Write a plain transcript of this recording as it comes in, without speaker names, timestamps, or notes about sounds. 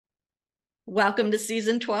Welcome to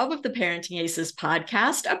season 12 of the Parenting Aces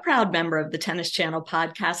podcast, a proud member of the Tennis Channel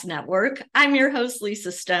Podcast Network. I'm your host,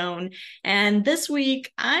 Lisa Stone, and this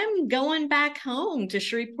week I'm going back home to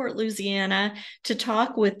Shreveport, Louisiana to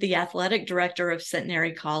talk with the athletic director of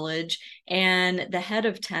Centenary College and the head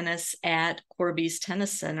of tennis at Querbes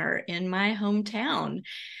Tennis Center in my hometown.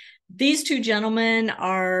 These two gentlemen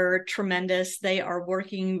are tremendous. They are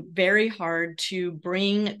working very hard to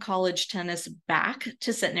bring college tennis back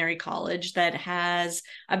to Centenary College that has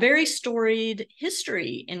a very storied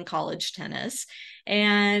history in college tennis.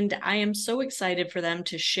 And I am so excited for them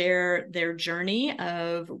to share their journey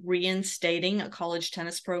of reinstating a college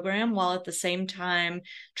tennis program while at the same time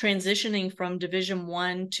transitioning from Division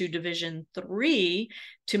I to Division III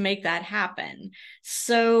to make that happen.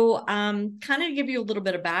 So kind of give you a little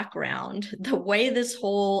bit of background. The way this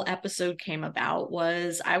whole episode came about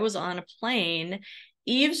was I was on a plane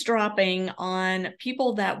eavesdropping on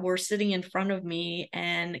people that were sitting in front of me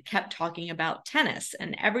and kept talking about tennis.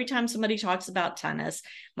 And every time somebody talks about tennis,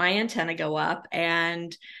 my antenna go up,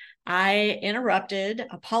 and I interrupted,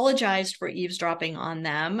 apologized for eavesdropping on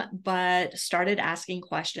them, but started asking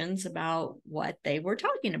questions about what they were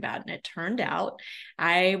talking about. And it turned out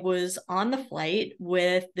I was on the flight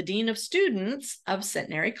with the Dean of Students of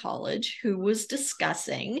Centenary College, who was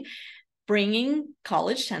discussing bringing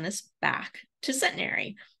college tennis back to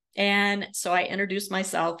Centenary. And so I introduced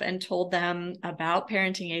myself and told them about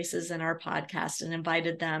Parenting Aces and our podcast and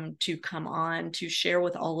invited them to come on to share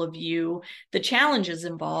with all of you the challenges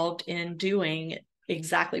involved in doing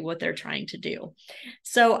exactly what they're trying to do.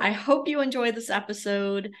 So I hope you enjoy this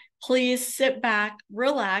episode. Please sit back,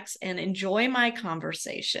 relax, and enjoy my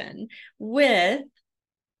conversation with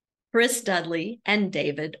Chris Dudley and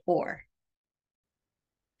David Orr.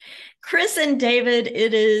 Chris and David,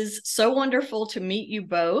 it is so wonderful to meet you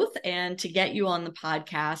both and to get you on the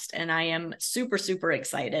podcast. And I am super, super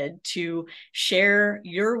excited to share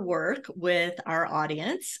your work with our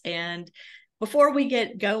audience. And before we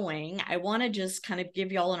get going, I want to just kind of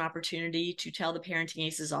give y'all an opportunity to tell the Parenting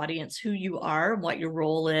Aces audience who you are, what your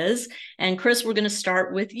role is. And Chris, we're going to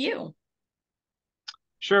start with you.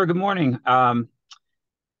 Sure. Good morning.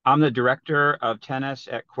 I'm the director of tennis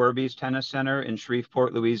at Querbes Tennis Center in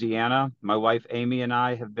Shreveport, Louisiana. My wife, Amy, and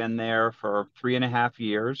I have been there for 3.5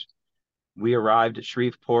 years. We arrived at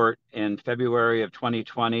Shreveport in February of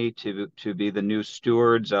 2020 to be the new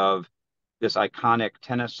stewards of this iconic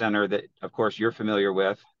tennis center that, of course, you're familiar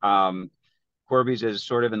with. Querbes is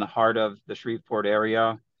sort of in the heart of the Shreveport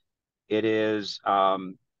area. It is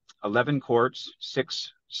 11 courts,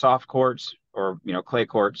 6 soft courts, or clay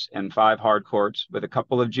courts, and 5 hard courts, with a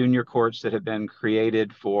couple of junior courts that have been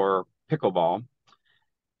created for pickleball.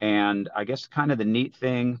 And I guess kind of the neat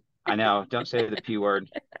thing, I know, don't say the P word.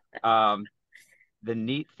 The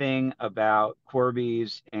neat thing about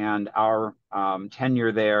Querbes and our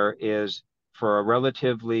tenure there is, for a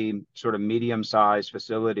relatively sort of medium-sized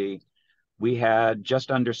facility, we had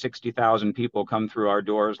just under 60,000 people come through our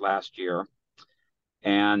doors last year.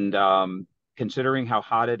 And considering how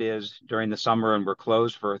hot it is during the summer and we're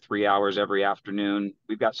closed for 3 hours every afternoon,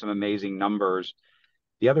 we've got some amazing numbers.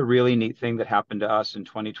 The other really neat thing that happened to us in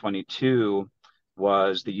 2022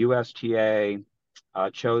 was the USTA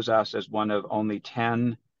chose us as one of only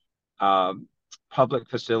 10 public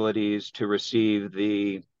facilities to receive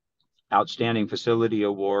the Outstanding Facility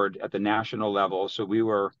Award at the national level. So we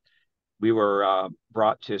were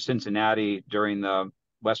brought to Cincinnati during the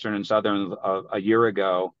Western and Southern a year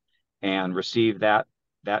ago and received that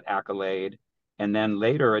accolade. And then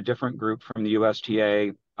later, a different group from the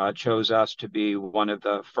USTA chose us to be one of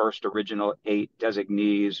the first original 8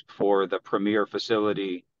 designees for the premier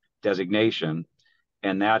facility designation.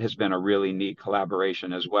 And that has been a really neat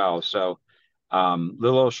collaboration as well. So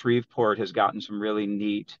little old Shreveport has gotten some really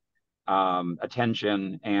neat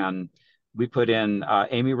attention, and we put in,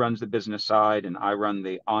 Amy runs the business side and I run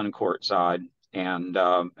the on-court side. And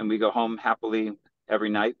we go home happily every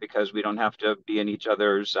night because we don't have to be in each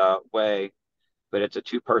other's way. But it's a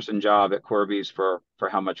 2-person job at Querbes for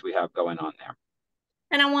how much we have going on there.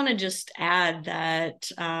 And I want to just add that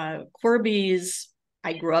Querbes,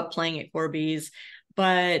 I grew up playing at Querbes,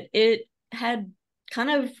 but it had kind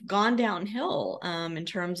of gone downhill in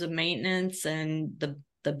terms of maintenance, and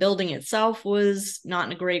the building itself was not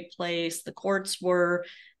in a great place. The courts were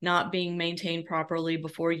not being maintained properly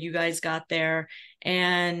before you guys got there.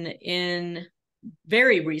 And in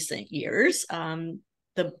very recent years,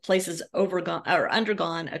 the place has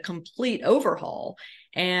undergone a complete overhaul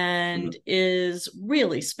and is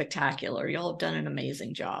really spectacular. Y'all have done an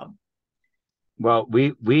amazing job. Well,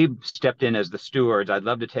 we stepped in as the stewards. I'd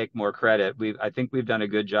love to take more credit. I think we've done a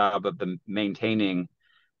good job of the maintaining,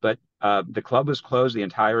 but the club was closed the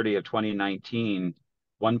entirety of 2019.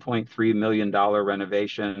 $1.3 million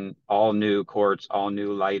renovation, all new courts, all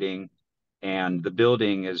new lighting, and the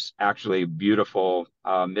building is actually beautiful,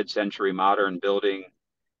 mid-century modern building.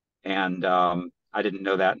 And I didn't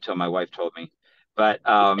know that until my wife told me. But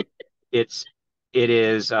it's it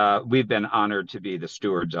is we've been honored to be the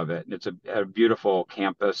stewards of it. It's a beautiful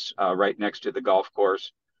campus right next to the golf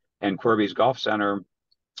course, and Querbes Golf Center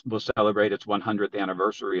will celebrate its 100th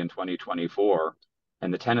anniversary in 2024.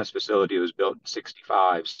 And the tennis facility was built in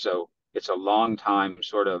 '65, so it's a long time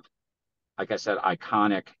sort of, like I said,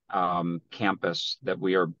 iconic campus that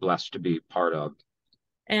we are blessed to be part of.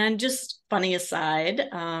 And just funny aside,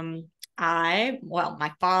 my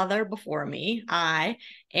father before me, I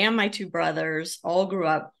and my two brothers all grew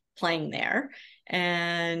up playing there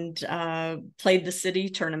and played the city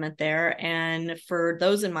tournament there. And for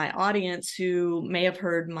those in my audience who may have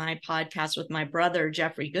heard my podcast with my brother,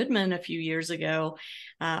 Jeffrey Goodman, a few years ago,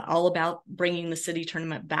 all about bringing the city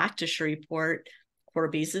tournament back to Shreveport,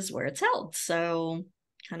 Querbes is where it's held. So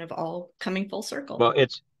kind of all coming full circle. Well,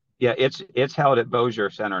 it's held at Bossier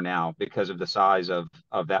Center now because of the size of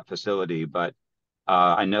that facility. But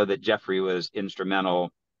I know that Jeffrey was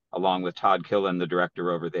instrumental, along with Todd Killen, the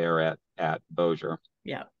director over there at Bossier.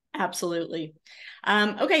 Yeah, absolutely.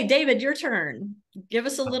 Okay, David, your turn. Give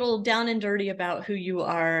us a little down and dirty about who you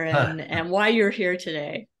are and why you're here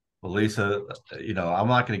today. Well, Lisa, I'm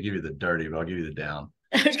not going to give you the dirty, but I'll give you the down.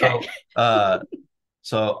 Okay.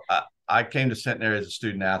 So I came to Centenary as a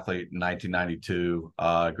student athlete in 1992,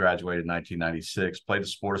 graduated in 1996, played the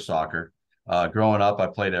sport of soccer. Growing up, I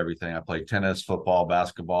played everything. I played tennis, football,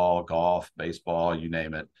 basketball, golf, baseball, you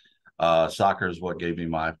name it. Soccer is what gave me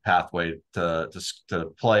my pathway to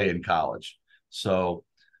play in college. So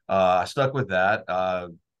I stuck with that.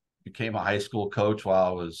 Became a high school coach while I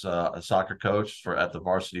was a soccer coach at the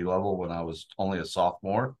varsity level when I was only a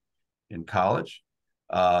sophomore in college.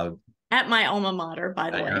 At my alma mater, by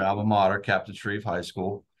the way. At your alma mater, Captain Shreve High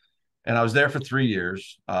School. And I was there for 3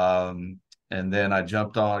 years. And then I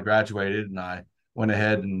graduated, and I went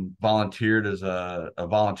ahead and volunteered as a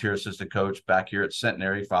volunteer assistant coach back here at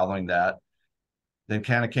Centenary following that. Then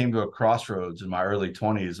kind of came to a crossroads in my early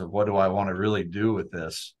 20s of what do I want to really do with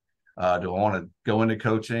this? Do I want to go into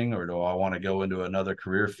coaching, or do I want to go into another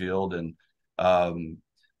career field? And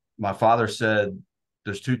my father said,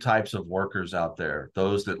 there's two types of workers out there,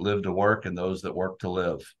 those that live to work and those that work to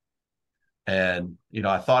live. And,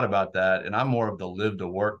 I thought about that, and I'm more of the live to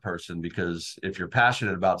work person, because if you're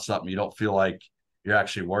passionate about something, you don't feel like you're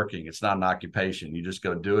actually working. It's not an occupation. You just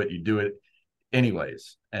go do it. You do it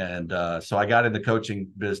anyways. And so I got in the coaching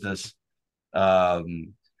business. I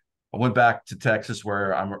went back to Texas,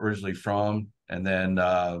 where I'm originally from. And then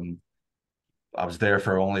I was there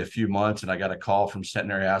for only a few months, and I got a call from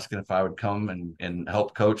Centenary asking if I would come and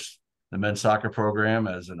help coach the men's soccer program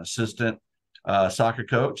as an assistant soccer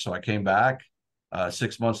coach. So I came back.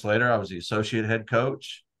 6 months later, I was the associate head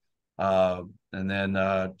coach. And then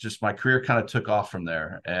just my career kind of took off from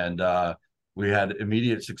there. And we had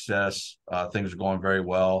immediate success. Things were going very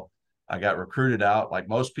well. I got recruited out. Like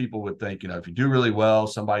most people would think, if you do really well,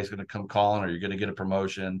 somebody's going to come calling, or you're going to get a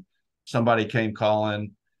promotion. Somebody came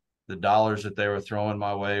calling. The dollars that they were throwing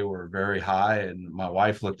my way were very high. And my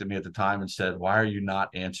wife looked at me at the time and said, "Why are you not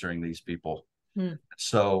answering these people?"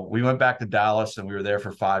 So we went back to Dallas, and we were there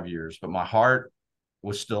for 5 years. But my heart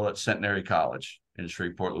was still at Centenary College in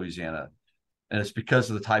Shreveport, Louisiana. And it's because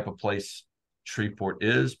of the type of place Shreveport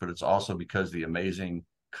is, but it's also because of the amazing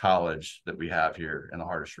college that we have here in the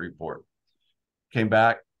heart of Shreveport. Came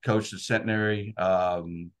back, coached at Centenary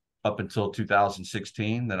up until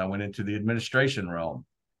 2016. Then I went into the administration realm.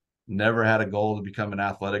 Never had a goal to become an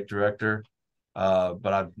athletic director, but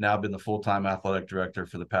I've now been the full-time athletic director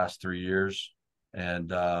for the past 3 years,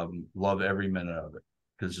 and love every minute of it,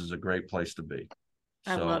 because this is a great place to be.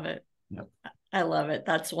 I love it. Yep. I love it.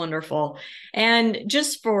 That's wonderful. And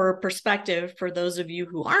just for perspective, for those of you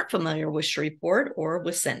who aren't familiar with Shreveport or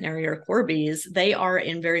with Centenary or Querbes, they are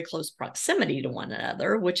in very close proximity to one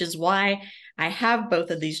another, which is why I have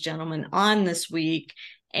both of these gentlemen on this week.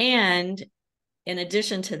 And in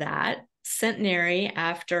addition to that, Centenary,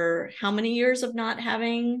 after how many years of not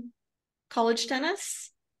having college tennis?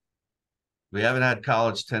 We haven't had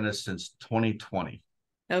college tennis since 2020.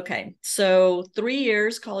 Okay, so 3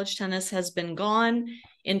 years college tennis has been gone.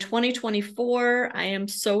 In 2024, I am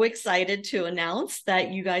so excited to announce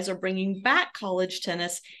that you guys are bringing back college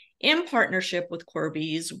tennis in partnership with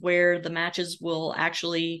Querbes, where the matches will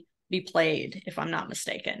actually be played, if I'm not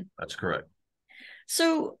mistaken. That's correct.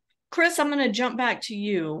 So, Chris, I'm going to jump back to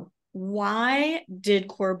you. Why did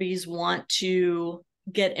Querbes want to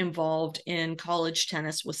get involved in college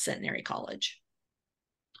tennis with Centenary College?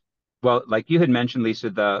 Well, like you had mentioned, Lisa,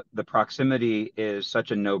 the proximity is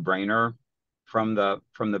such a no-brainer. From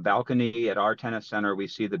the balcony at our tennis center, we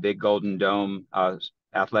see the big Golden Dome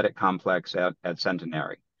athletic complex at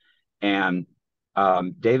Centenary. And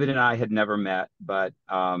David and I had never met, but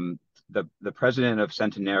the president of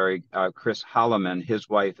Centenary, Chris Holloman, his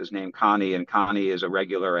wife is named Connie, and Connie is a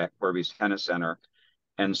regular at Querbes Tennis Center.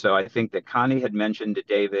 And so I think that Connie had mentioned to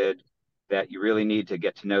David that you really need to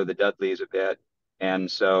get to know the Dudleys a bit.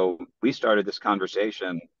 And so we started this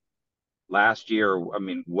conversation last year, I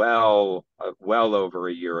mean, well over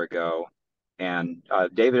a year ago. And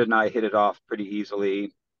David and I hit it off pretty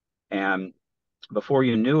easily. And before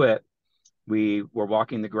you knew it, we were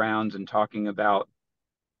walking the grounds and talking about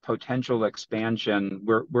potential expansion.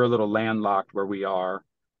 We're a little landlocked where we are,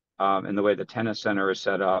 and the way the tennis center is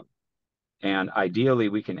set up. And ideally,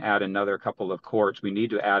 we can add another couple of courts. We need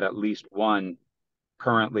to add at least one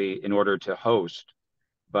currently in order to host.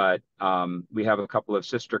 But we have a couple of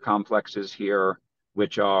sister complexes here,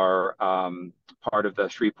 which are part of the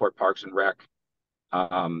Shreveport Parks and Rec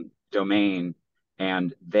domain,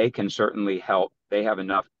 and they can certainly help. They have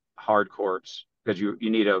enough hard courts because you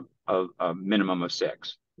need a minimum of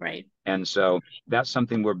 6. Right. And so that's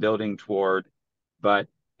something we're building toward, but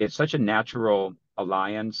it's such a natural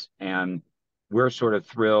alliance, and we're sort of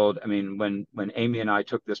thrilled. I mean, when Amy and I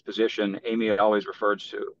took this position, Amy always referred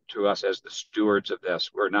to us as the stewards of this.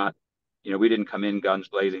 We're not, we didn't come in guns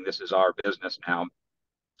blazing. This is our business now.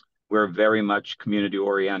 We're very much community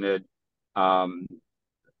oriented.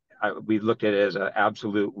 We looked at it as an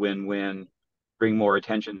absolute win-win. Bring more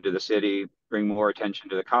attention to the city, bring more attention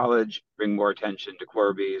to the college, bring more attention to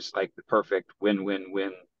Querbes, like the perfect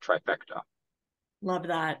win-win-win trifecta. Love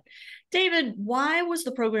that. David, why was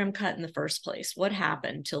the program cut in the first place? What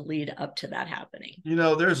happened to lead up to that happening?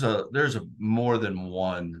 There's a more than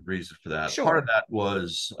one reason for that. Sure. Part of that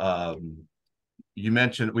was we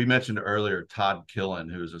mentioned earlier Todd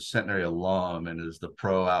Killen, who's a Centenary alum and is the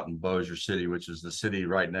pro out in Bossier City, which is the city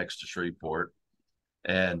right next to Shreveport.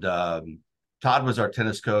 And Todd was our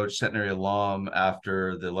tennis coach, Centenary alum,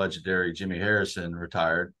 after the legendary Jimmy Harrison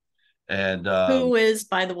retired. And who is,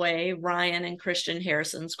 by the way, Ryan and Christian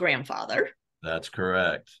Harrison's grandfather. That's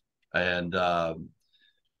correct. And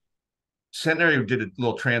Centenary did a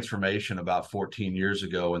little transformation about 14 years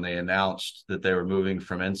ago when they announced that they were moving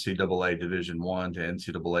from NCAA Division I to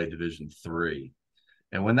NCAA Division III.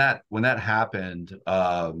 And when that happened,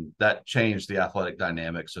 that changed the athletic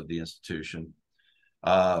dynamics of the institution.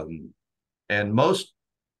 And most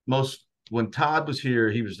when Todd was here,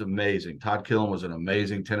 he was amazing. Todd Killen was an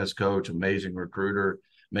amazing tennis coach, amazing recruiter,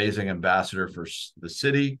 amazing ambassador for the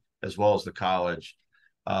city as well as the college.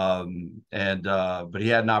 But he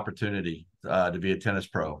had an opportunity to be a tennis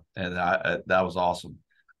pro, and that was awesome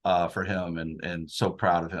for him, and so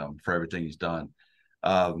proud of him for everything he's done.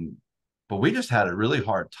 But we just had a really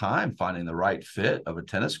hard time finding the right fit of a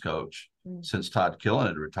tennis coach since Todd Killen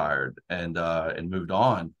had retired and moved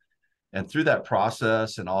on. And through that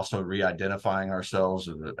process, and also re-identifying ourselves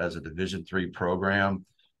as a Division III program,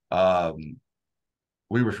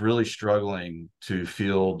 we were really struggling to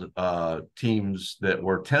field teams that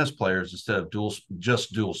were tennis players instead of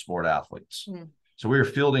just dual sport athletes. So we were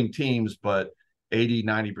fielding teams, but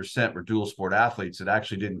 80-90% were dual sport athletes that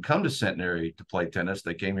actually didn't come to Centenary to play tennis.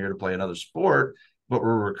 They came here to play another sport, but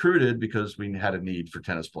were recruited because we had a need for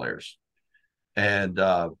tennis players. And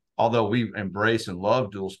although we embrace and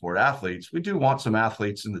love dual sport athletes, we do want some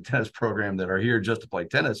athletes in the tennis program that are here just to play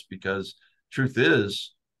tennis, because truth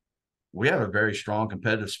is, we have a very strong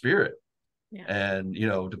competitive spirit. Yeah. And,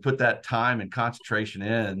 to put that time and concentration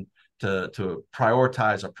in to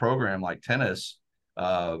prioritize a program like tennis,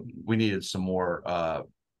 we needed some more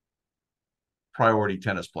priority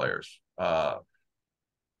tennis players.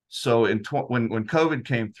 So when COVID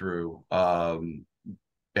came through,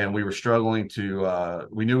 and we were struggling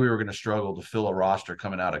we knew we were going to struggle to fill a roster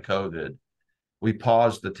coming out of COVID, we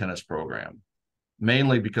paused the tennis program,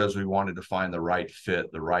 mainly because we wanted to find the right fit,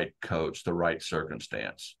 the right coach, the right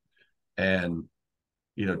circumstance. And,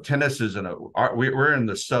 tennis is we're in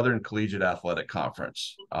the Southern Collegiate Athletic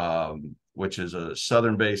Conference, which is a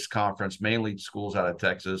Southern-based conference, mainly schools out of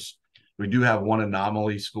Texas. We do have one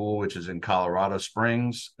anomaly school, which is in Colorado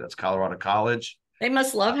Springs. That's Colorado College. They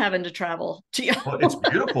must love having to travel to you. Well, it's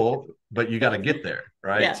beautiful, but you got to get there,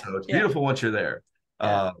 right? Yeah, so it's beautiful once you're there.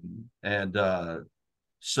 Yeah.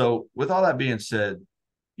 So with all that being said,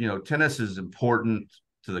 tennis is important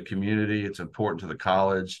to the community. It's important to the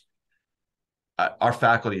college. our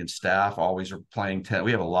faculty and staff always are playing tennis.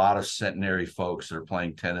 We have a lot of Centenary folks that are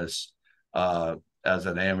playing tennis as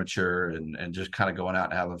an amateur and just kind of going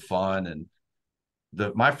out and having fun. And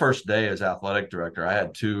my first day as athletic director, I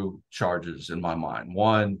had two charges in my mind.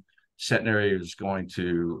 One, Centenary is going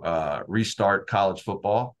to restart college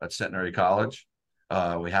football at Centenary College.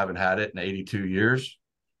 We haven't had it in 82 years.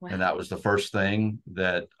 Wow. And that was the first thing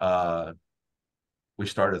that we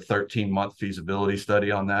started a 13-month feasibility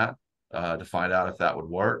study on that to find out if that would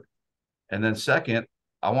work. And then second,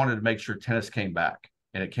 I wanted to make sure tennis came back,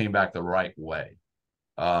 and it came back the right way.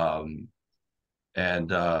 After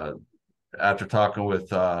talking with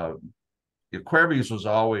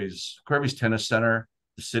Querbes Tennis Center,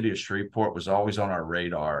 the city of Shreveport was always on our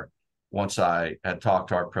radar once I had talked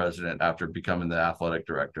to our president after becoming the athletic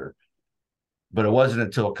director. But it wasn't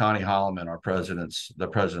until Connie Holloman, the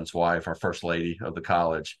president's wife, our first lady of the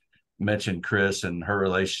college, mentioned Chris and her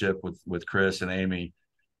relationship with Chris and Amy,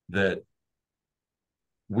 that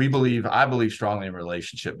I believe strongly in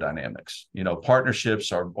relationship dynamics.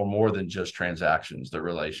 Partnerships are more than just transactions, they're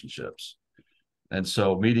relationships. And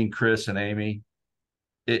so meeting Chris and Amy,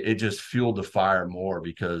 it just fueled the fire more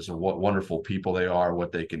because of what wonderful people they are,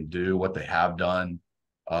 what they can do, what they have done,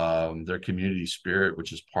 their community spirit,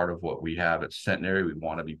 which is part of what we have at Centenary. We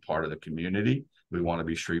want to be part of the community. We want to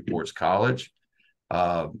be Shreveport's college.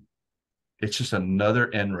 It's just another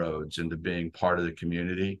inroads into being part of the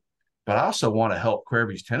community. But I also want to help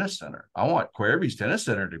Querbes Tennis Center. I want Querbes Tennis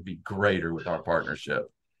Center to be greater with our partnership.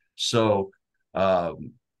 So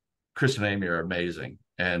Chris and Amy are amazing.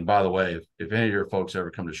 And by the way, if any of your folks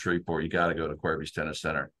ever come to Shreveport, you got to go to Querbes Tennis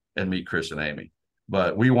Center and meet Chris and Amy.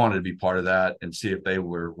 But we wanted to be part of that and see if they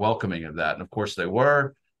were welcoming of that. And of course they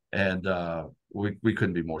were. And we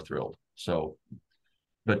couldn't be more thrilled. So,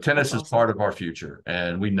 but tennis is part of our future,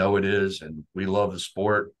 and we know it is. And we love the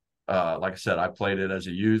sport. Like I said, I played it as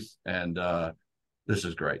a youth, and this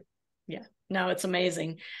is great. Yeah, no, it's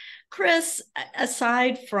amazing. Chris,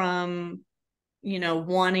 aside from,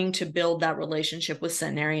 wanting to build that relationship with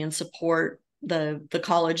Centenary and support the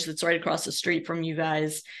college that's right across the street from you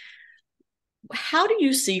guys, how do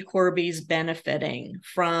you see Querbes benefiting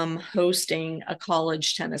from hosting a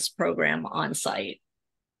college tennis program on site?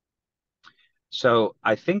 So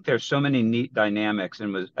I think there's so many neat dynamics,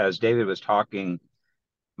 and as David was talking,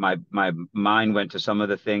 my mind went to some of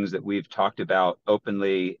the things that we've talked about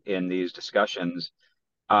openly in these discussions.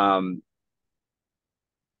 It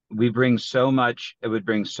would bring so much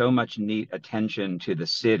neat attention to the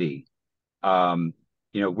city.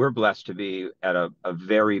 We're blessed to be at a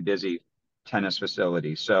very busy tennis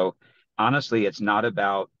facility. So honestly, it's not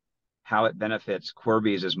about how it benefits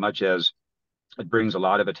Querbes as much as it brings a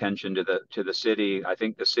lot of attention to the city. I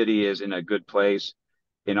think the city is in a good place.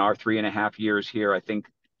 In our 3.5 years here, I think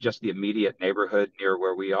just the immediate neighborhood near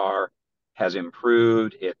where we are has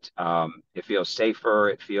improved. It feels safer.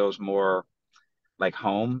 It feels more like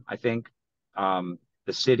home, I think. The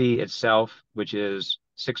city itself, which is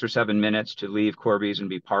 6 or 7 minutes to leave Querbes and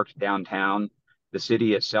be parked downtown, the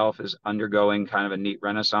city itself is undergoing kind of a neat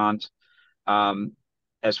renaissance.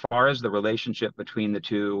 As far as the relationship between the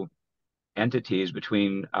two entities,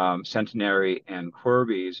 between Centenary and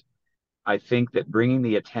Querbes, I think that bringing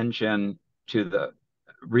the attention to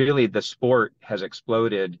the sport has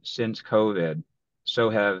exploded since COVID. So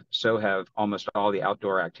have almost all the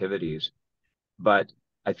outdoor activities. But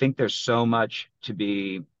I think there's so much to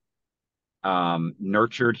be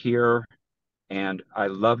nurtured here. And I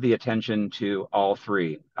love the attention to all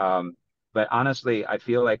three. But honestly, I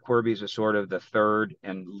feel like Querbes is sort of the third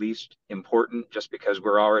and least important, just because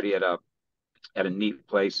we're already at a neat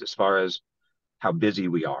place as far as how busy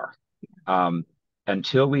we are.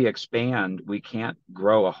 Until we expand, we can't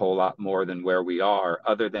grow a whole lot more than where we are,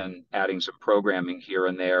 other than adding some programming here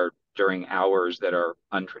and there during hours that are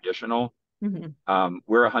untraditional. Mm-hmm.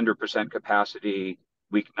 We're 100% capacity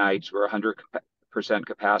weeknights. We're 100%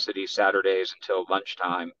 capacity Saturdays until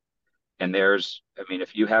lunchtime. And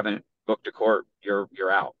if you haven't booked a court, you're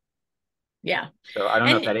out. Yeah. So I don't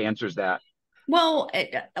know if that answers that. Well,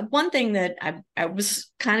 one thing that I was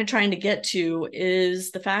kind of trying to get to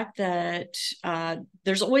is the fact that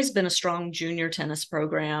there's always been a strong junior tennis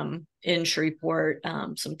program in Shreveport.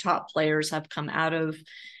 Some top players have come out of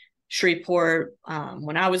Shreveport.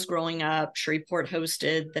 When I was growing up, Shreveport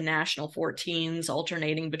hosted the National 14s,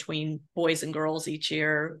 alternating between boys and girls each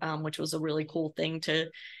year, which was a really cool thing to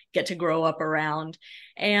get to grow up around.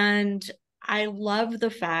 And I love the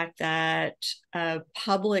fact that a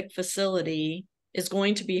public facility is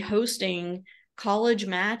going to be hosting college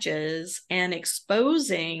matches and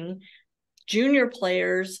exposing junior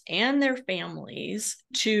players and their families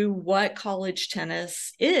to what college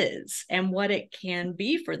tennis is and what it can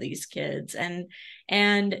be for these kids.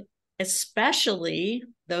 And especially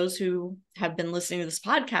those who have been listening to this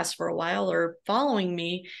podcast for a while or following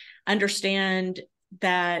me understand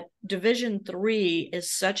that Division III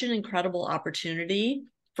is such an incredible opportunity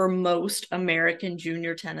for most American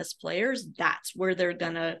junior tennis players. That's where they're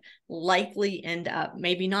going to likely end up.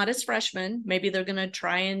 Maybe not as freshmen. Maybe they're going to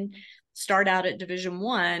try and start out at Division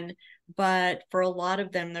I, but for a lot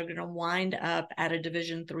of them, they're going to wind up at a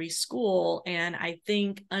Division III school. And I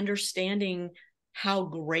think understanding how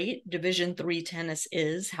great Division III tennis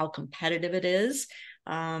is, how competitive it is,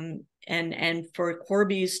 and for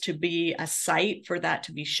Querbes to be a site for that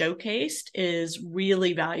to be showcased is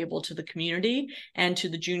really valuable to the community and to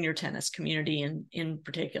the junior tennis community in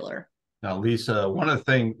particular. Now, Lisa, one of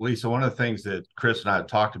the things that Chris and I have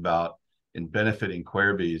talked about in benefiting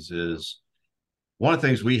Querbes is one of the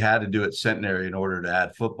things we had to do at Centenary in order to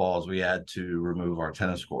add footballs, we had to remove our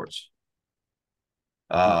tennis courts.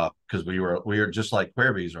 Because we were just like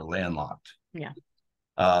Querbes are landlocked. Yeah.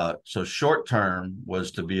 So short term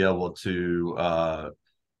was to be able to,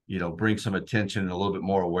 bring some attention and a little bit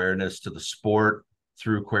more awareness to the sport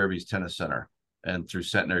through Querbes Tennis Center and through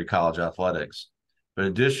Centenary College athletics. But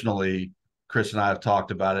additionally, Chris and I have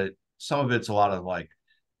talked about it. Some of it's a lot of like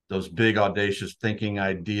those big audacious thinking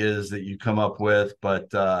ideas that you come up with,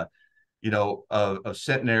 but of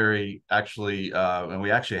Centenary actually, and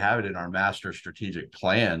we actually have it in our master strategic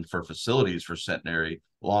plan for facilities for Centenary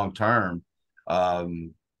long term.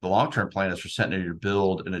 The long-term plan is for Centenary to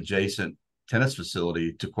build an adjacent tennis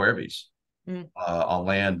facility to Querbes on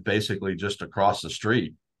land basically just across the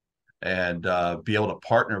street, and be able to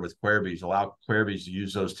partner with Querbes, allow Querbes to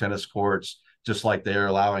use those tennis courts just like they're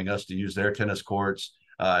allowing us to use their tennis courts,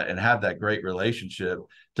 and have that great relationship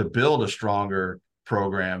to build a stronger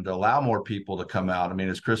program to allow more people to come out. I mean,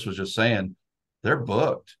 as Chris was just saying, they're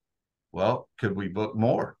booked. Well, could we book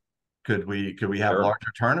more? Could we have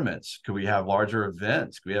larger tournaments? Could we have larger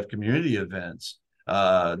events? Could we have community events,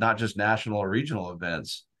 not just national or regional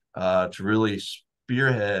events, to really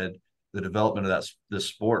spearhead the development of this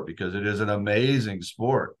sport, because it is an amazing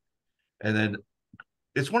sport. And then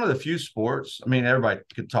it's one of the few sports. I mean, everybody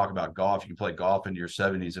could talk about golf. You can play golf into your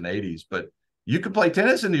 70s and 80s, but you can play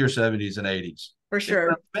tennis into your 70s and 80s. For sure.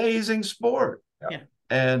 It's an amazing sport. Yeah.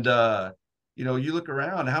 And, you look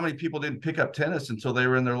around, how many people didn't pick up tennis until they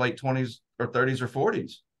were in their late 20s or 30s or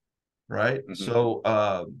 40s, right? Mm-hmm.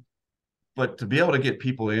 So, but to be able to get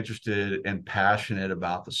people interested and passionate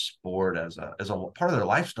about the sport as a part of their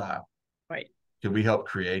lifestyle, right? Could we help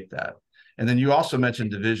create that? And then you also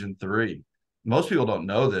mentioned Division III. Most people don't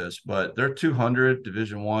know this, but there are 200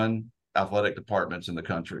 Division I athletic departments in the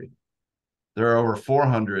country. There are over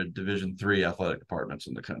 400 Division III athletic departments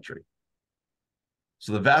in the country.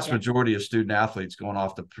 So the vast majority of student athletes going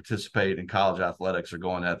off to participate in college athletics are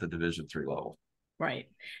going at the Division III level. Right.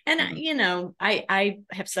 And, I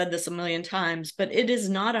have said this a million times, but it is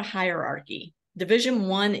not a hierarchy.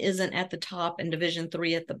 Division I isn't at the top and Division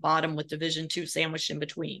III at the bottom with Division II sandwiched in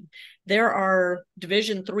between. There are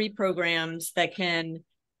Division III programs that can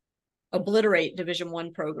obliterate Division I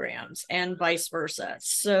programs and vice versa.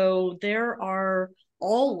 So there are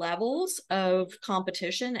all levels of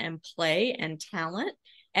competition and play and talent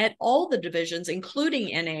at all the divisions, including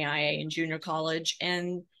NAIA and junior college.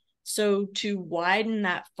 And so to widen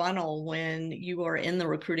that funnel when you are in the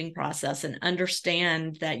recruiting process and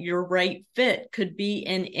understand that your right fit could be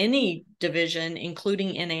in any division,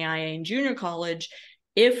 including NAIA and junior college,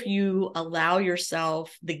 if you allow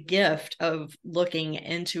yourself the gift of looking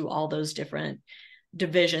into all those different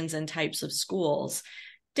divisions and types of schools.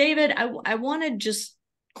 David, I want to just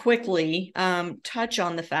quickly touch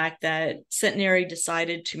on the fact that Centenary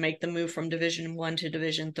decided to make the move from Division I to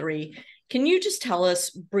Division III. Can you just tell us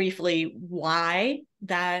briefly why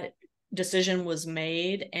that decision was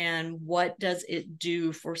made and what does it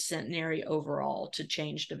do for Centenary overall to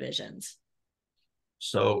change divisions?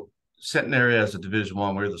 So Centenary as a Division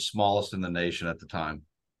I, we were the smallest in the nation at the time.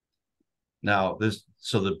 Now,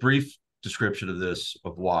 the brief description of this,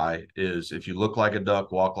 of why, is if you look like a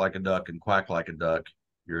duck, walk like a duck, and quack like a duck,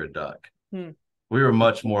 you're a duck. We were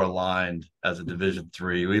much more aligned as a Division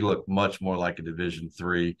III. We looked much more like a Division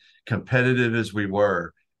III. Competitive as we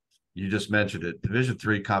were, you just mentioned it, Division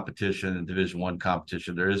III competition and Division I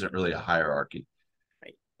competition, there isn't really a hierarchy.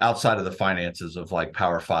 Right. Outside of the finances of like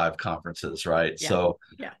Power 5 conferences, right? Yeah. So,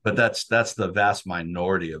 but that's the vast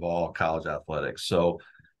minority of all college athletics. So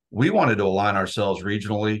we wanted to align ourselves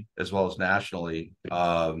regionally as well as nationally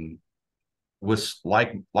with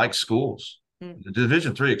like schools. The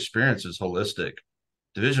Division III experience is holistic.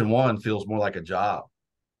 Division I feels more like a job.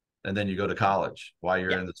 And then you go to college while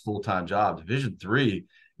you're in this full-time job. Division III,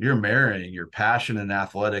 you're marrying your passion in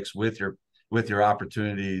athletics with your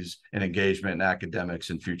opportunities and engagement in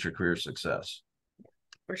academics and future career success.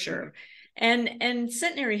 For sure. And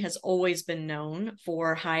Centenary has always been known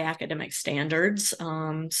for high academic standards.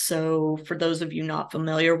 So for those of you not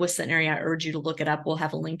familiar with Centenary, I urge you to look it up. We'll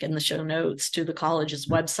have a link in the show notes to the college's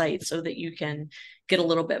website so that you can get a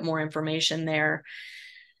little bit more information there.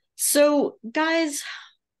 So guys,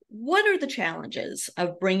 what are the challenges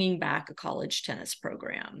of bringing back a college tennis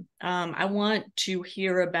program? I want to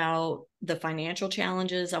hear about the financial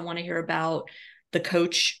challenges. I want to hear about the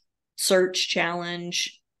coach search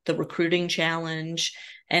challenge, the recruiting challenge,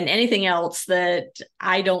 and anything else that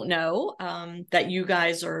I don't know that you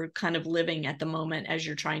guys are kind of living at the moment as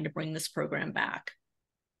you're trying to bring this program back.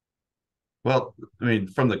 Well, I mean,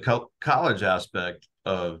 from the college aspect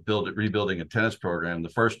of rebuilding a tennis program, the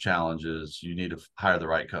first challenge is you need to hire the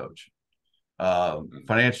right coach.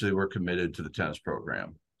 Financially, we're committed to the tennis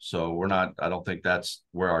program. So I don't think that's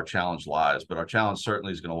where our challenge lies, but our challenge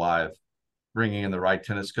certainly is going to lie of bringing in the right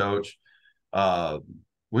tennis coach.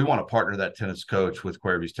 We want to partner that tennis coach with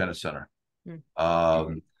Querbes Tennis Center.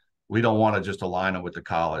 We don't want to just align them with the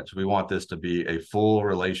college. We want this to be a full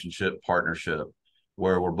relationship partnership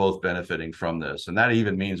where we're both benefiting from this. And that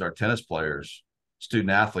even means our tennis players, student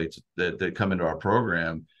athletes that come into our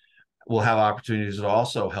program will have opportunities to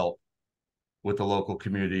also help with the local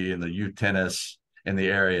community and the youth tennis in the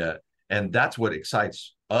area. And that's what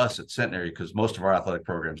excites us at Centenary, because most of our athletic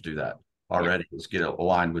programs do that already, is get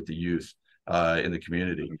aligned with the youth in the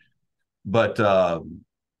community. But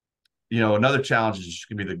another challenge is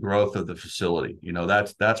going to be the growth of the facility.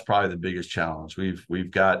 That's probably the biggest challenge.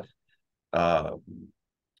 We've got a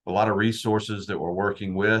lot of resources that we're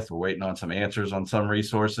working with. We're waiting on some answers on some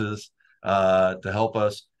resources to help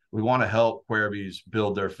us. We want to help Querbes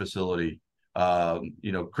build their facility.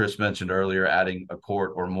 Chris mentioned earlier adding a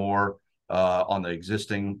court or more on the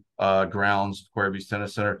existing grounds, Querbes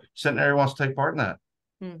Tennis Center. Centenary wants to take part in that.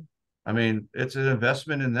 I mean, it's an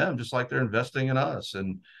investment in them, just like they're investing in us.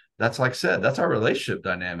 And that's, like I said, that's our relationship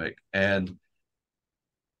dynamic. And,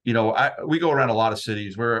 we go around a lot of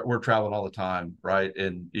cities. We're traveling all the time, right?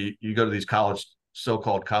 And you go to these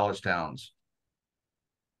so-called college towns.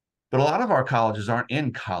 But a lot of our colleges aren't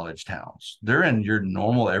in college towns. They're in your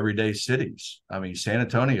normal everyday cities. I mean, San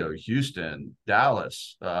Antonio, Houston,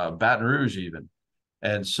 Dallas, Baton Rouge even.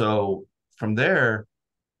 And so from there,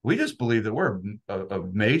 we just believe that we're a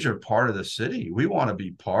major part of the city. We want to be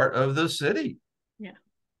part of the city. Yeah.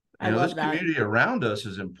 I love this that. community around us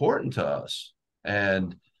is important to us.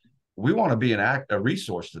 And we want to be a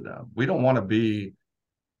resource to them. We don't want to be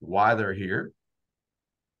why they're here.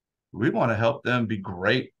 We want to help them be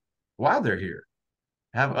great while they're here,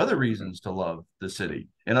 have other reasons to love the city,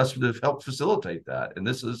 and us to help facilitate that.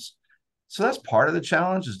 And so that's part of the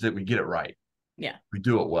challenge, is that we get it right. Yeah. We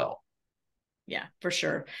do it well. Yeah, for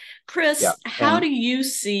sure. Chris, how do you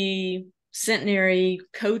see Centenary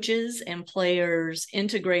coaches and players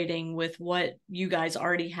integrating with what you guys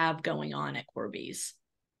already have going on at Querbes?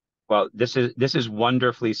 Well, this is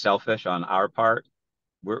wonderfully selfish on our part.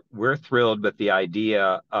 We're thrilled with the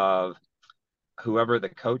idea of whoever the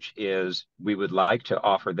coach is. We would like to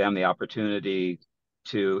offer them the opportunity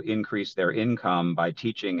to increase their income by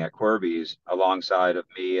teaching at Querbes alongside of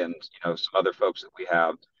me and some other folks that we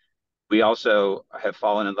have. We also have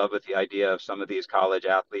fallen in love with the idea of some of these college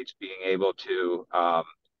athletes being able to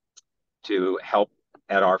help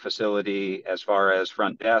at our facility as far as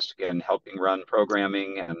front desk and helping run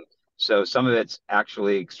programming. And so some of it's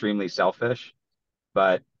actually extremely selfish,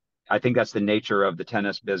 but I think that's the nature of the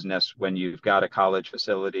tennis business when you've got a college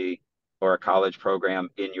facility or a college program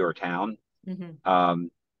in your town.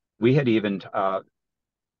 We had even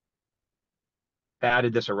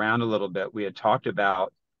batted this around a little bit. We had talked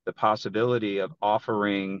about the possibility of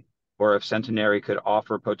offering, or if Centenary could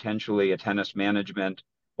offer potentially a tennis management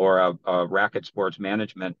or a racket sports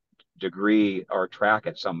management degree or track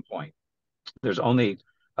at some point. There's only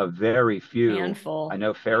a very few. Handful. I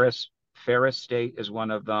know Ferris State is one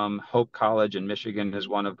of them. Hope College in Michigan is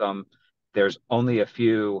one of them. There's only a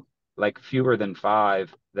few, like fewer than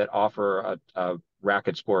 5, that offer a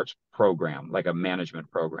racket sports program, like a management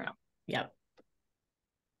program. Yep.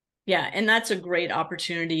 Yeah, and that's a great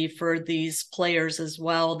opportunity for these players as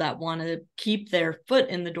well that want to keep their foot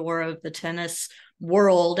in the door of the tennis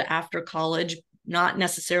world after college, not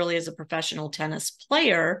necessarily as a professional tennis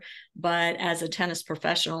player, but as a tennis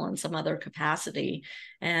professional in some other capacity.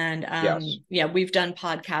 And Yes. yeah, we've done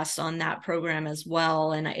podcasts on that program as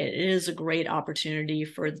well. And it is a great opportunity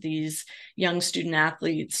for these young student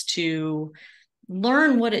athletes to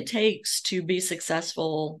learn what it takes to be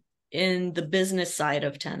successful in the business side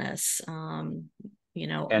of tennis, you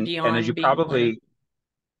know, And as beyond you being a player. probably,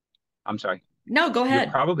 I'm sorry, No, go you're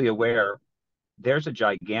ahead. probably aware, there's a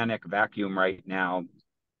gigantic vacuum right now.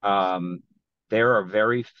 Um, there are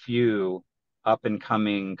very few up and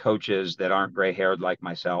coming coaches that aren't gray haired like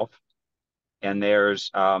myself. And there's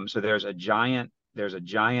a giant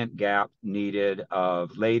gap needed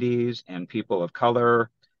of ladies and people of color,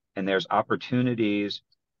 and there's opportunities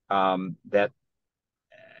that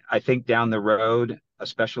I think down the road,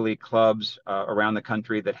 especially clubs around the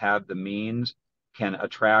country that have the means, can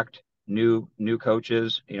attract new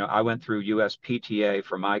coaches. You know, I went through USPTA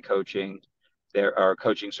for my coaching. There are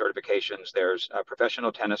coaching certifications. There's a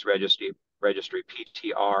professional tennis registry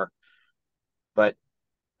PTR, but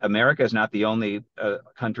America is not the only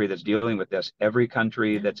country that's dealing with this. Every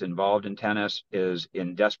country that's involved in tennis is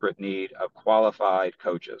in desperate need of qualified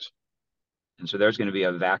coaches. And so there's going to be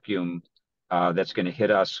a vacuum that's going to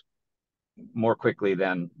hit us more quickly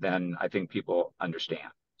than I think people understand.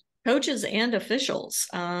 Coaches and officials.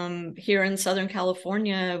 Here in Southern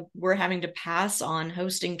California, we're having to pass on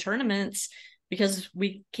hosting tournaments because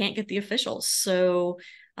we can't get the officials. So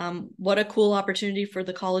what a cool opportunity for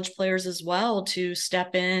the college players as well to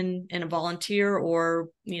step in a volunteer or,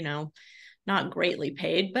 you know, not greatly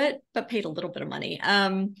paid, but paid a little bit of money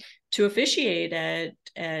to officiate at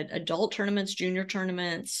adult tournaments, junior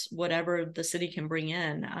tournaments, whatever the city can bring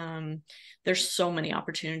in. There's so many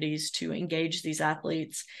opportunities to engage these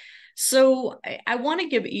athletes. So I want to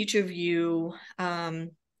give each of you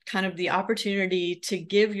kind of the opportunity to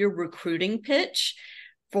give your recruiting pitch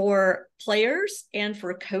for players and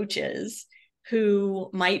for coaches who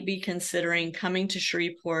might be considering coming to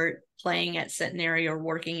Shreveport, playing at Centenary or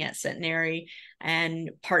working at Centenary and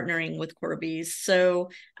partnering with Querbes. So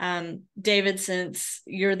David, since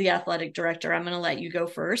you're the athletic director, I'm going to let you go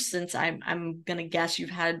first, since I'm going to guess you've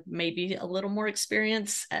had maybe a little more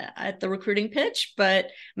experience at the recruiting pitch, but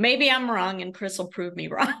maybe I'm wrong and Chris will prove me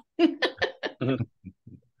wrong.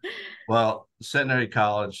 Well, Centenary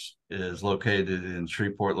College is located in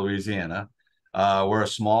Shreveport, Louisiana. We're a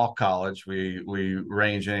small college. We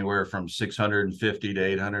range anywhere from 650 to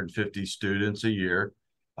 850 students a year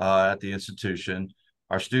at the institution.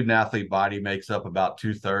 Our student athlete body makes up about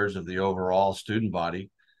 2/3 of the overall student body.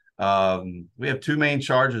 We have two main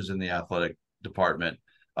charges in the athletic department: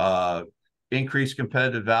 increase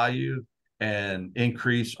competitive value and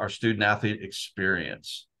increase our student athlete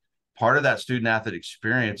experience. Part of that student athlete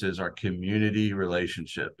experience is our community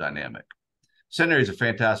relationship dynamic. Centenary is a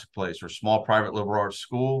fantastic place. We're a small private liberal arts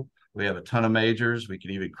school. We have a ton of majors. We can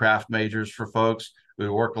even craft majors for folks. We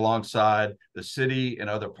work alongside the city and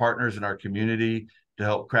other partners in our community to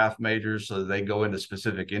help craft majors so that they go into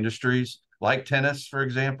specific industries like tennis, for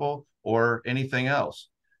example, or anything else.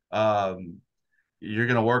 You're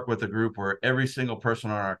going to work with a group where every single person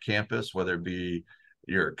on our campus, whether it be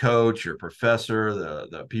your coach, your professor,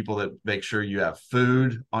 the people that make sure you have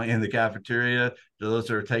food in the cafeteria, those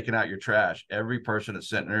that are taking out your trash, every person at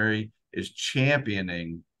Centenary is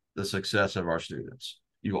championing the success of our students.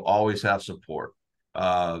 You will always have support.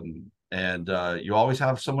 And you always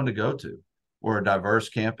have someone to go to. We're a diverse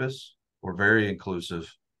campus. We're very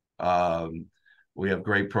inclusive. We have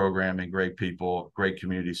great programming, great people, great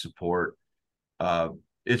community support.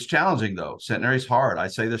 It's challenging, though. Centenary's hard. I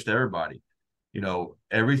say this to everybody. You know,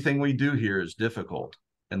 everything we do here is difficult.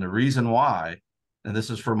 And the reason why, and this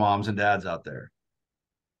is for moms and dads out there,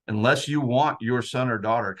 unless you want your son or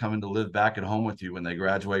daughter coming to live back at home with you when they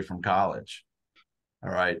graduate from college, all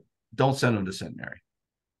right, don't send them to Centenary.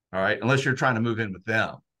 All right, unless you're trying to move in with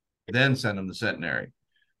them, then send them to Centenary.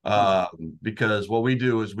 Because what we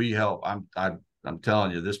do is we help. I'm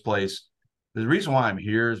telling you, this place, the reason why I'm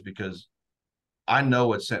here is because I know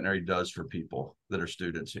what Centenary does for people that are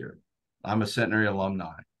students here. I'm a Centenary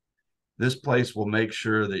alumni. This place will make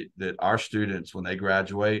sure that our students, when they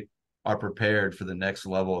graduate, are prepared for the next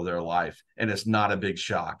level of their life. And it's not a big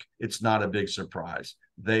shock. It's not a big surprise.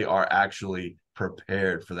 They are actually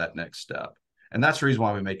prepared for that next step. And that's the reason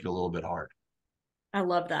why we make it a little bit hard. I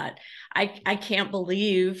love that. I can't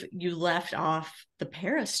believe you left off the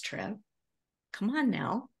Paris trip. Come on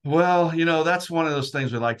now. Well, you know, that's one of those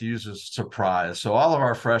things we like to use as a surprise. So all of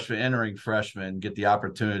our entering freshmen get the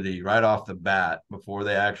opportunity right off the bat before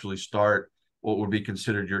they actually start what would be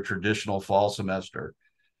considered your traditional fall semester.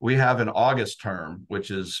 We have an August term, which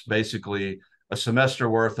is basically a semester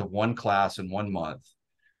worth of one class in 1 month,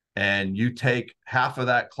 and you take half of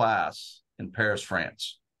that class in Paris,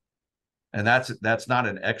 France. And that's not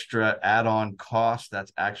an extra add-on cost.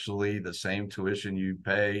 That's actually the same tuition you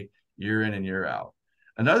pay year in and year out.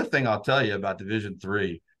 Another thing I'll tell you about Division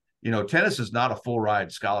III, tennis is not a full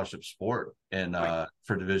ride scholarship sport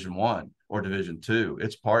for Division I or Division II.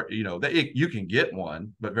 It's part, you can get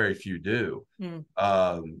one, but very few do.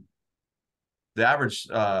 The average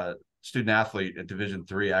student athlete at Division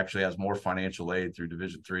III actually has more financial aid through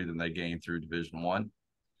Division III than they gain through Division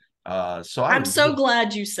I. So I'm so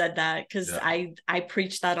glad you said that, because yeah. I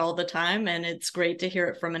preach that all the time, and it's great to hear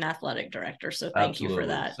it from an athletic director. So thank you for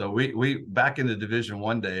that. So we back in the Division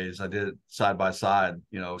I days, I did it side by side.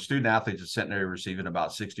 Student athletes at Centenary receiving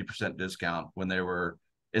about 60% discount when they were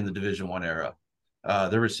in the Division I era.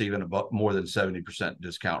 They're receiving about more than 70%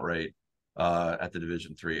 discount rate at the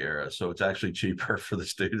Division III era. So it's actually cheaper for the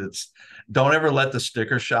students. Don't ever let the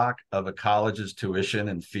sticker shock of a college's tuition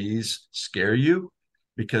and fees scare you,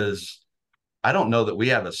 because I don't know that we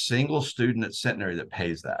have a single student at Centenary that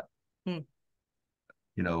pays that.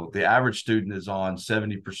 The average student is on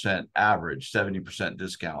 70% average, 70%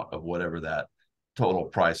 discount of whatever that total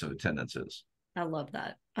price of attendance is. I love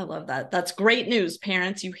that. I love that. That's great news,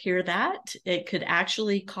 parents. You hear that? It could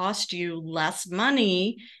actually cost you less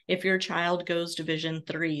money if your child goes Division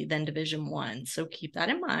III than Division I. So keep that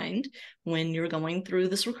in mind when you're going through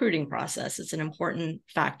this recruiting process. It's an important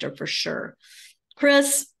factor for sure.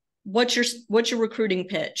 Chris, what's your recruiting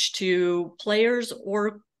pitch to players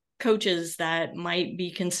or coaches that might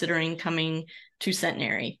be considering coming to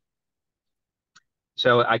Centenary?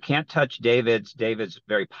 So I can't touch David's. David's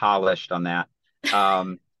very polished on that.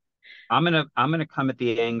 I'm gonna come at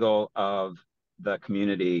the angle of the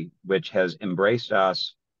community, which has embraced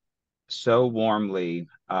us so warmly.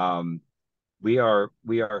 We are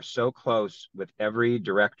so close with every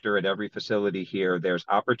director at every facility here. There's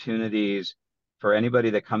opportunities for anybody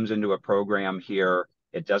that comes into a program here.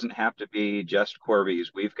 It doesn't have to be just Querbes.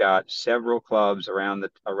 We've got several clubs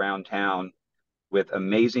around town with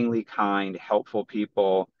amazingly kind, helpful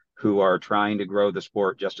people who are trying to grow the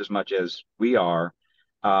sport just as much as we are.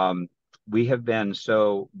 We have been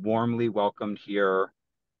so warmly welcomed here.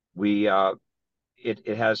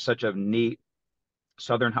 It has such a neat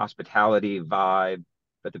Southern hospitality vibe,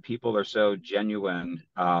 but the people are so genuine.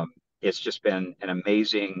 It's just been an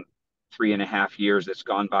amazing 3.5 years that's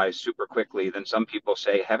gone by super quickly. Then some people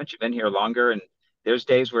say, haven't you been here longer? And there's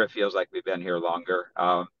days where it feels like we've been here longer.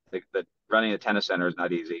 The running a tennis center is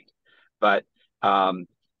not easy, but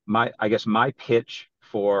I guess my pitch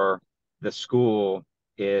for the school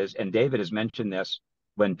is, and David has mentioned this,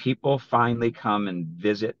 when people finally come and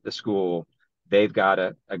visit the school, they've got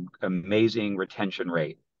a amazing retention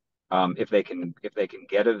rate. If they can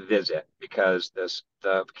get a visit, because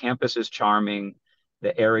the campus is charming,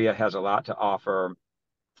 the area has a lot to offer,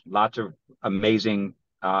 lots of amazing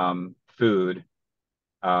food.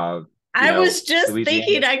 I was just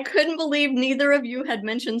thinking, I couldn't believe neither of you had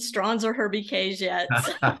mentioned Strawn's or Herbie K's yet.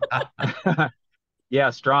 Yeah,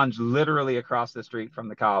 Strawn's literally across the street from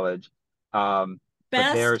the college.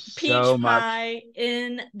 Best peach pie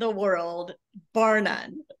in the world, bar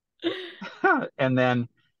none. And then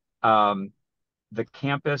the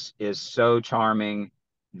campus is so charming.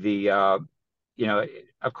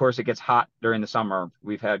 Of course, it gets hot during the summer.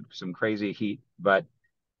 We've had some crazy heat, but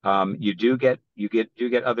you do get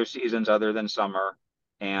other seasons other than summer.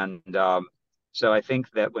 And so I think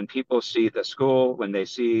that when people see the school, when they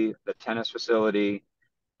see the tennis facility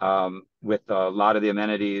with a lot of the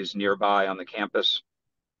amenities nearby on the campus,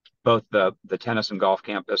 both the tennis and golf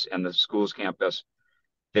campus and the school's campus,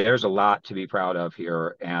 there's a lot to be proud of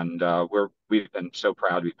here. And we've been so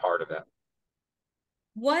proud to be part of it.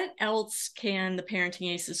 What else can the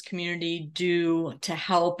Parenting Aces community do to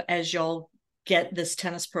help as y'all get this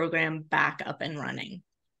tennis program back up and running?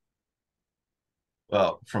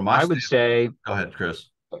 Well, I would say, go ahead, Chris.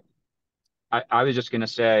 I was just going to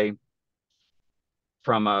say,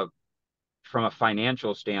 from a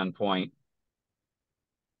financial standpoint,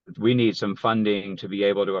 we need some funding to be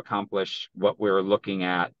able to accomplish what we're looking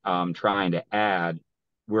at trying to add.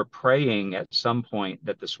 We're praying at some point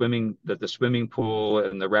that the swimming pool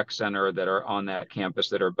and the rec center that are on that campus,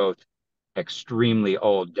 that are both extremely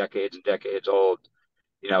old, decades and decades old,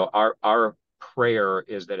 our prayer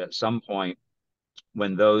is that at some point,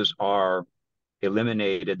 when those are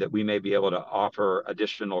eliminated, that we may be able to offer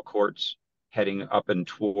additional courts heading up and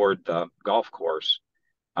toward the golf course.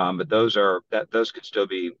 But those could still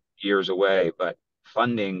be years away. But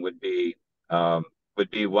funding would be one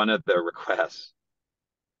of the requests.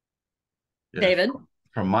 David?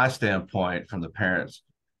 from my standpoint, from the parents,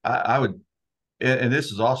 I would, and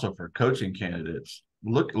this is also for coaching candidates.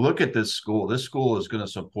 Look at this school. This school is going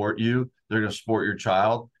to support you. They're going to support your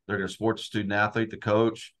child. They're going to support the student athlete, the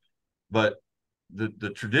coach. But the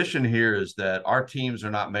tradition here is that our teams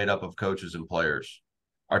are not made up of coaches and players.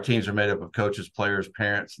 Our teams are made up of coaches, players,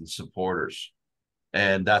 parents, and supporters.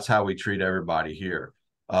 And that's how we treat everybody here.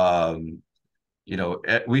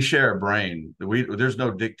 We share a brain. There's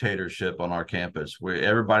no dictatorship on our campus.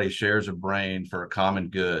 Everybody shares a brain for a common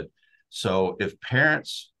good. So if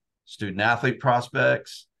parents, student athlete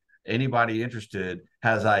prospects, anybody interested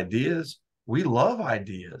has ideas, we love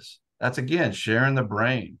ideas. That's, again, sharing the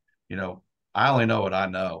brain. I only know what I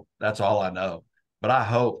know. That's all I know. But I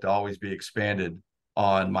hope to always be expanded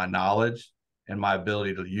on my knowledge and my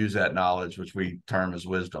ability to use that knowledge, which we term as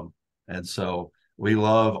wisdom. And so we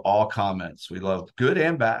love all comments. We love good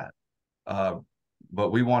and bad.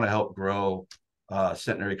 But we want to help grow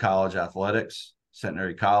Centenary College athletics,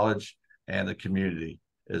 Centenary College, and the community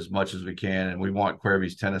as much as we can. And we want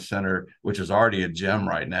Querbes Tennis Center, which is already a gem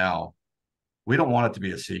right now. We don't want it to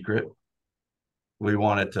be a secret. We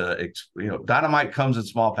want it to, dynamite comes in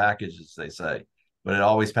small packages, they say, but it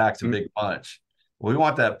always packs a big punch. We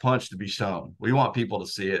want that punch to be shown. We want people to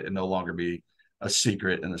see it and no longer be a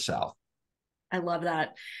secret in the South. I love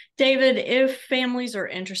that. David, if families are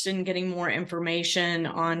interested in getting more information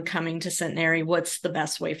on coming to Centenary, what's the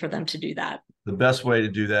best way for them to do that? The best way to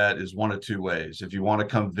do that is one of two ways. If you want to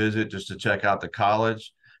come visit just to check out the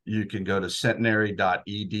college, you can go to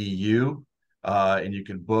centenary.edu and you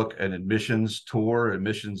can book an admissions tour,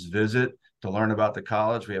 admissions visit to learn about the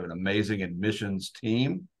college. We have an amazing admissions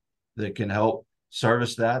team that can help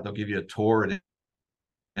service that. They'll give you a tour and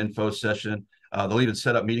info session. They'll even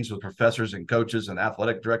set up meetings with professors and coaches and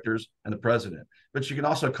athletic directors and the president. But you can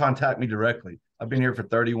also contact me directly. I've been here for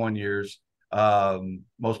 31 years.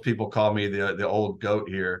 Most people call me the old goat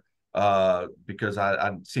here because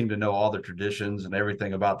I seem to know all the traditions and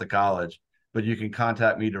everything about the college. But you can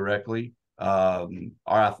contact me directly. Our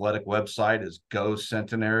athletic website is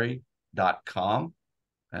gocentenary.com.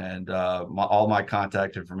 And all my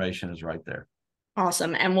contact information is right there.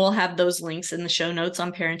 Awesome. And we'll have those links in the show notes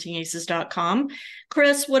on parentingaces.com.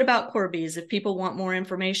 Chris, what about Querbes? If people want more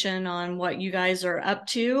information on what you guys are up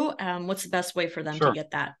to, what's the best way for them to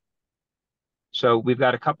get that? So we've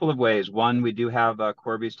got a couple of ways. One, we do have a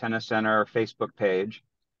Querbes Tennis Center Facebook page.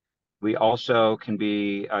 We also can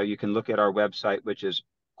you can look at our website, which is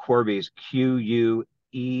Querbes, QUERB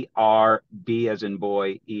as in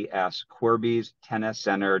boy, ES,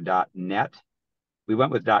 QuerbesTennisCenter.net. We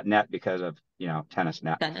went with .net because of,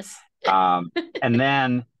 tennis.net. Tennis.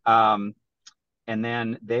 And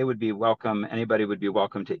then they would be welcome, anybody would be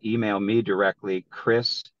welcome to email me directly,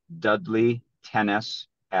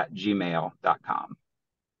 chrisdudleytennis@gmail.com.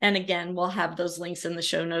 And again, we'll have those links in the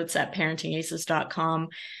show notes at parentingaces.com.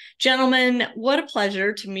 Gentlemen, what a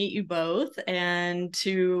pleasure to meet you both and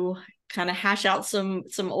to kind of hash out some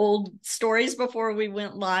old stories before we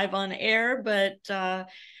went live on air. But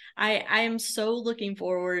I am so looking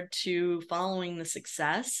forward to following the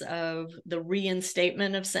success of the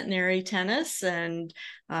reinstatement of Centenary tennis and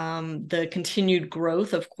the continued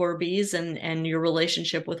growth of Querbes and your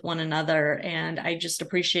relationship with one another. And I just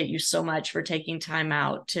appreciate you so much for taking time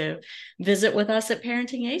out to visit with us at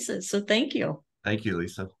Parenting Aces. So thank you. Thank you,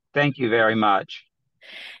 Lisa. Thank you very much.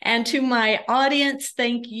 And to my audience,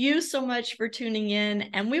 thank you so much for tuning in.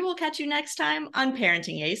 And we will catch you next time on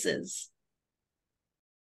Parenting Aces.